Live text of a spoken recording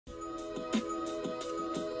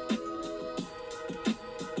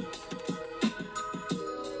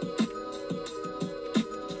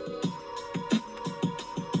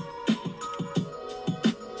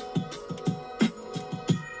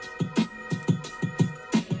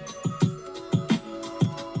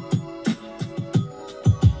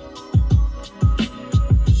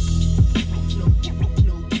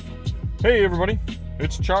Hey everybody,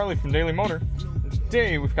 it's Charlie from Daily Motor, and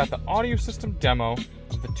today we've got the audio system demo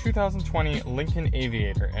of the 2020 Lincoln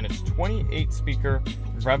Aviator and its 28-speaker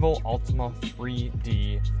Revel Ultima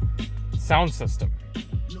 3D sound system.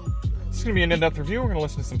 This is going to be an in-depth review. We're going to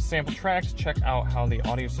listen to some sample tracks, check out how the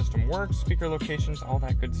audio system works, speaker locations, all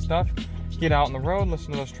that good stuff. Get out on the road,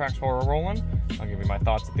 listen to those tracks while we're rolling. I'll give you my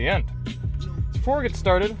thoughts at the end. Before we get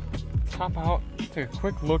started, let's hop out, take a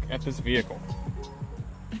quick look at this vehicle.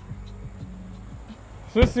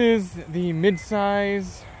 So this is the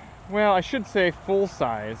mid-size, well, I should say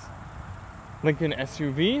full-size Lincoln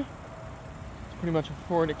SUV. It's pretty much a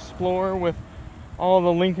Ford Explorer with all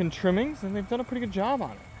the Lincoln trimmings, and they've done a pretty good job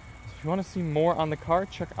on it. So if you want to see more on the car,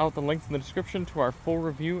 check out the links in the description to our full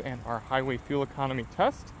review and our highway fuel economy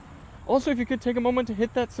test. Also, if you could take a moment to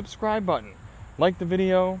hit that subscribe button. Like the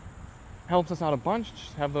video, helps us out a bunch,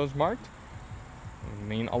 just have those marked. It would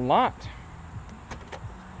mean a lot.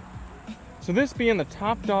 So this being the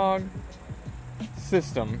top dog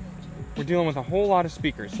system, we're dealing with a whole lot of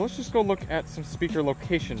speakers. So let's just go look at some speaker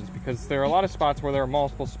locations, because there are a lot of spots where there are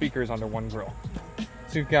multiple speakers under one grill.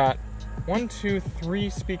 So you've got 1, 2, 3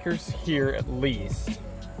 speakers here at least.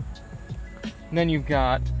 And then you've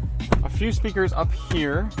got a few speakers up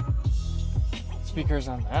here. Speakers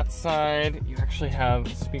on that side. You actually have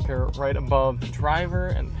a speaker right above the driver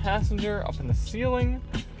and passenger up in the ceiling.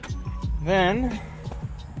 Then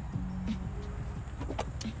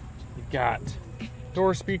got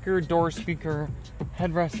door speaker,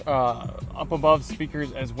 headrest up above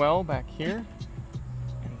speakers as well back here.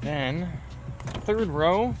 And then third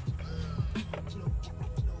row,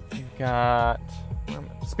 you've got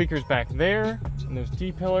speakers back there, and there's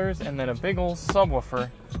D-pillars, and then a big old subwoofer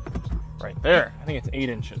right there. I think it's 8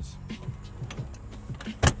 inches.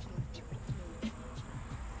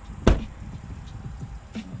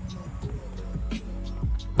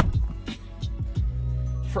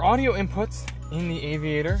 For audio inputs in the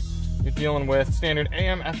Aviator, you're dealing with standard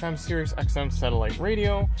AM, FM, Sirius XM satellite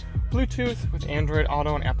radio, Bluetooth with Android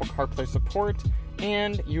Auto and Apple CarPlay support,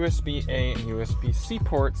 and USB-A and USB-C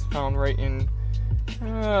ports found right in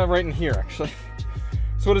here, actually.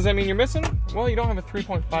 So what does that mean you're missing? Well, you don't have a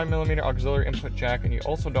 3.5mm auxiliary input jack, and you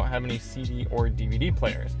also don't have any CD or DVD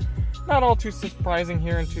players. Not all too surprising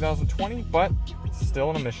here in 2020, but it's still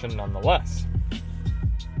an omission nonetheless.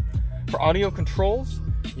 For audio controls,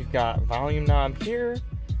 you've got volume knob here,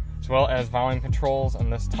 as well as volume controls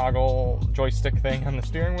and this toggle joystick thing on the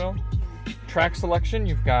steering wheel. Track selection,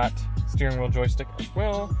 you've got steering wheel joystick as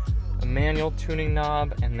well, a manual tuning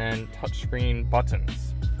knob, and then touchscreen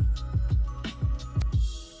buttons.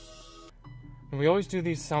 And we always do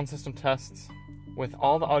these sound system tests with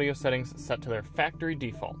all the audio settings set to their factory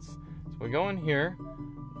defaults. So we go in here,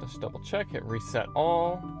 just double check, hit reset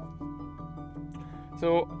all.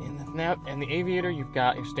 So in the Aviator, you've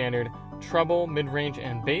got your standard treble, mid-range,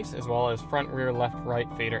 and bass, as well as front, rear, left, right,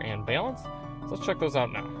 fader, and balance. So let's check those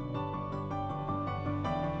out now.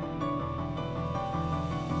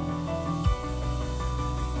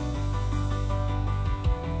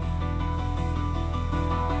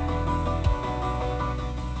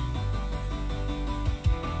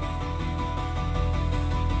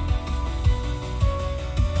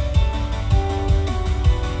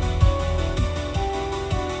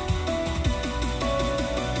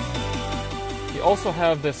 You also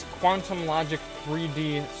have this Quantum Logic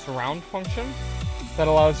 3D surround function that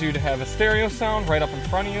allows you to have a stereo sound right up in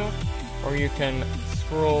front of you, or you can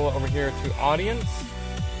scroll over here to audience,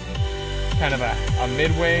 kind of a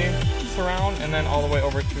midway surround, and then all the way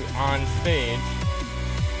over to on stage,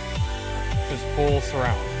 just full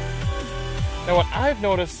surround. Now what I've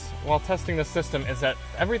noticed while testing this system is that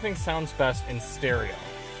everything sounds best in stereo.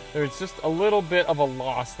 There's just a little bit of a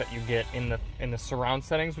loss that you get in the surround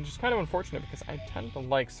settings, which is kind of unfortunate because I tend to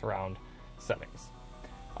like surround settings.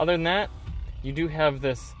 Other than that, you do have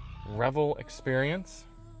this Revel experience.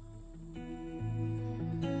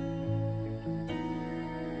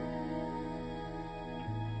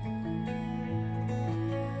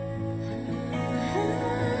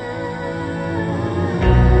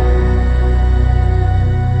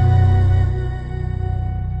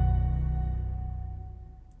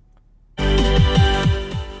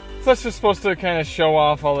 So that's just supposed to kind of show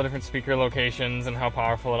off all the different speaker locations and how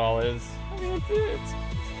powerful it all is. I mean, it's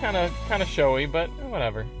kind of showy, but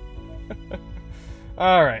whatever.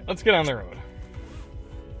 All right, let's get on the road.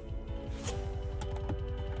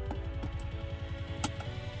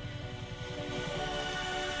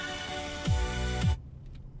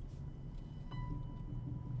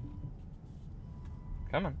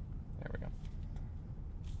 Come on. There we go.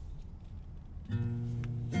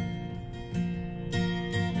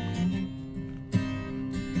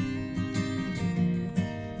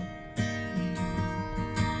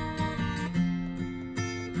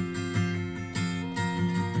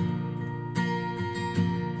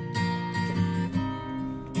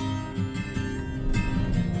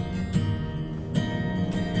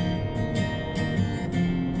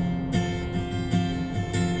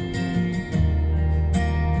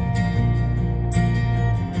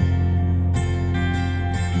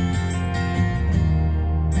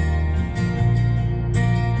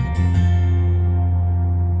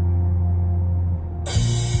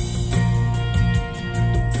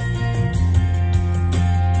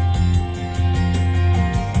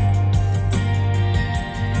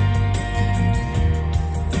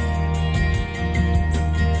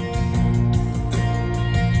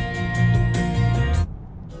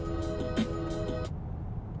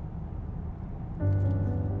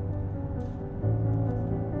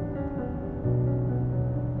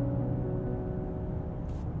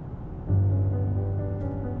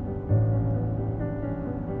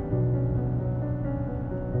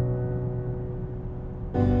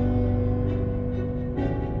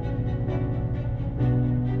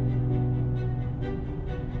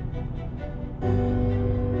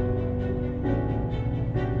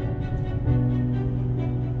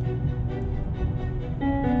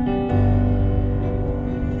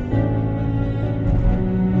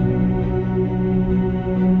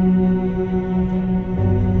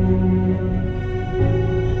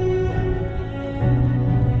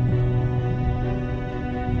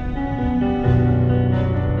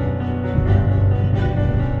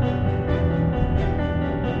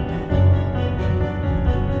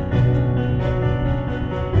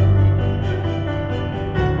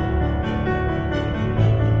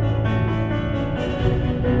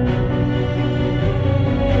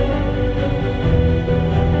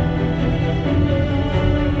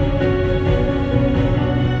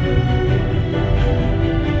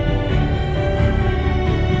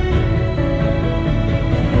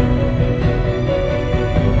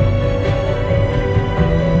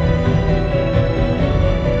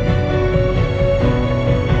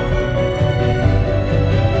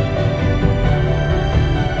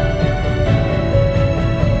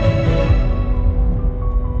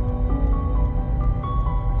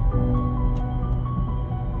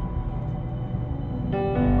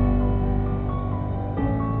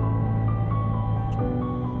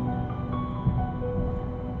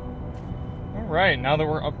 Alright, now that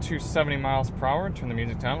we're up to 70 miles per hour, turn the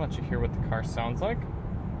music down, let you hear what the car sounds like.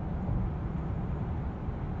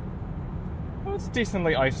 Well, it's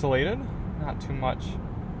decently isolated, not too much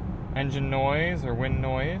engine noise or wind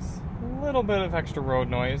noise. A little bit of extra road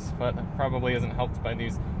noise, but that probably isn't helped by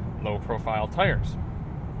these low-profile tires.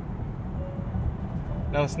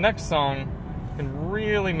 Now this next song can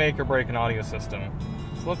really make or break an audio system.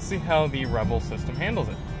 So let's see how the Revel system handles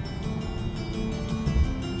it.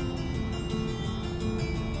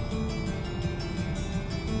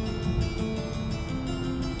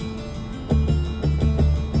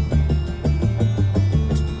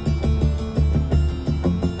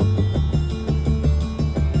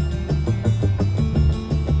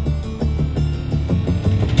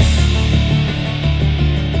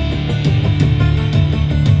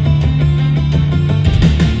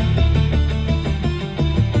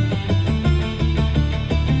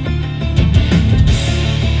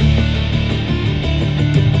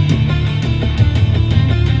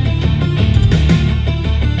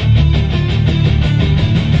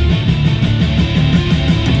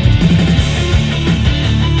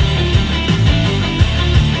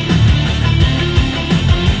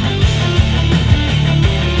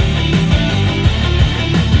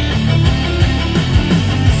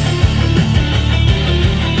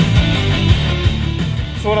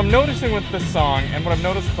 So what I'm noticing with this song, and what I've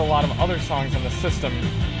noticed with a lot of other songs on the system,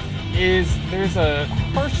 is there's a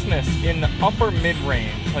harshness in the upper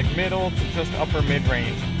mid-range, like middle to just upper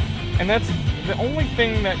mid-range. And that's the only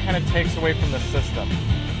thing that kind of takes away from the system.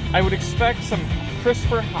 I would expect some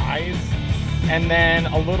crisper highs, and then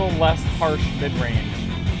a little less harsh mid-range.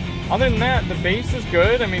 Other than that, the bass is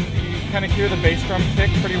good. I mean, you kind of hear the bass drum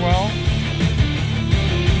kick pretty well.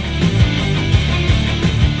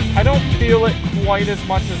 I don't feel it quite as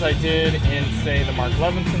much as I did in, say, the Mark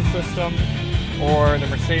Levinson system or the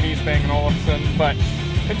Mercedes Bang & Olufsen, but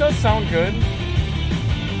it does sound good.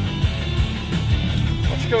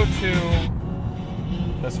 Let's go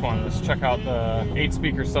to this one. Let's check out the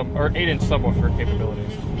 8-speaker or 8-inch subwoofer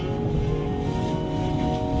capabilities.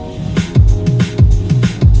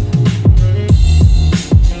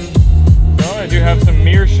 So I do have some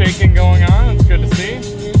mirror shaking going on. It's good to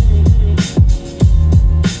see.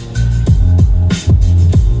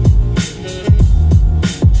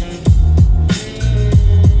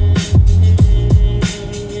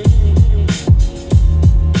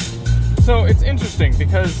 So it's interesting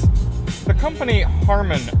because the company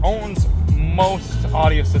Harman owns most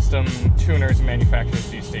audio system tuners and manufacturers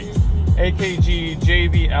these days. AKG,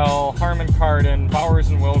 JBL, Harman Kardon, Bowers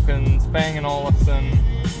 & Wilkins, Bang & Olufsen.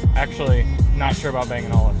 Actually, not sure about Bang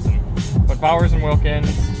 & Olufsen. But Bowers &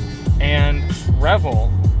 Wilkins and Revel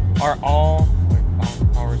are all...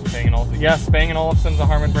 Bowers, Bang & Olufsen. Yes, Bang & Olufsen's a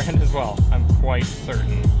Harman brand as well. I'm quite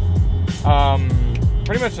certain.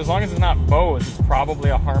 Pretty much as long as it's not Bose, it's probably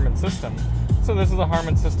a Harman system. So this is a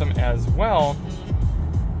Harman system as well.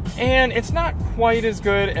 And it's not quite as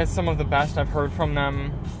good as some of the best I've heard from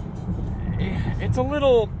them. It's a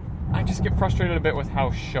little... I just get frustrated a bit with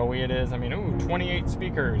how showy it is. I mean, ooh, 28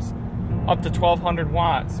 speakers, up to 1200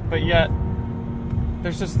 watts, but yet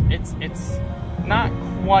there's just... It's not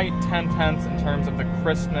quite 10/10 in terms of the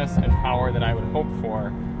crispness and power that I would hope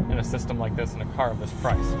for in a system like this in a car of this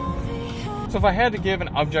price. So if I had to give an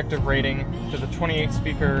objective rating to the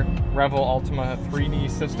 28-speaker Revel Ultima 3D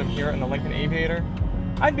system here in the Lincoln Aviator,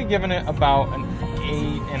 I'd be giving it about an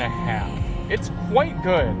 8.5. It's quite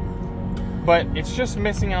good, but it's just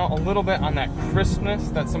missing out a little bit on that crispness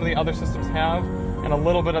that some of the other systems have, and a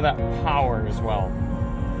little bit of that power as well.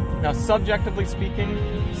 Now, subjectively speaking,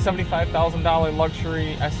 $75,000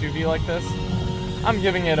 luxury SUV like this, I'm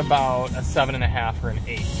giving it about a 7.5 or an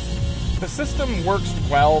 8. The system works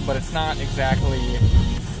well, but it's not exactly,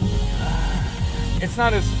 it's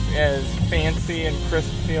not as fancy and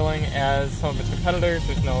crisp feeling as some of its competitors.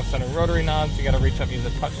 There's no center rotary knobs, you gotta reach up and use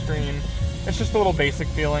a touchscreen. It's just a little basic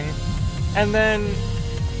feeling. And then,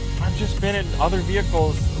 I've just been in other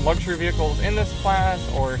vehicles, luxury vehicles in this class,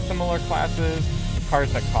 or similar classes,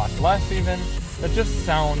 cars that cost less even, that just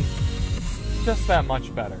sound just that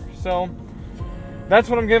much better. So, that's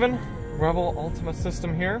what I'm giving Revel Ultima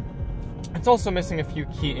system here. It's also missing a few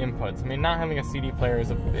key inputs. I mean, not having a CD player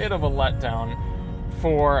is a bit of a letdown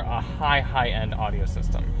for a high-end audio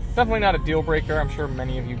system. Definitely not a deal breaker. I'm sure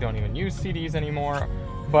many of you don't even use CDs anymore.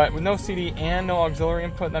 But with no CD and no auxiliary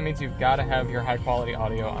input, that means you've got to have your high-quality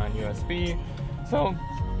audio on USB. So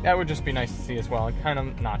that would just be nice to see as well. It kind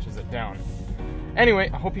of notches it down. Anyway,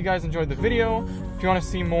 I hope you guys enjoyed the video. If you want to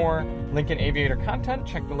see more Lincoln Aviator content,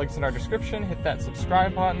 check the links in our description. Hit that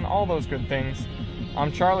subscribe button, all those good things. I'm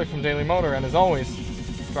Charlie from Daily Motor, and as always,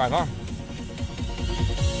 drive on.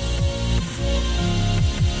 bye.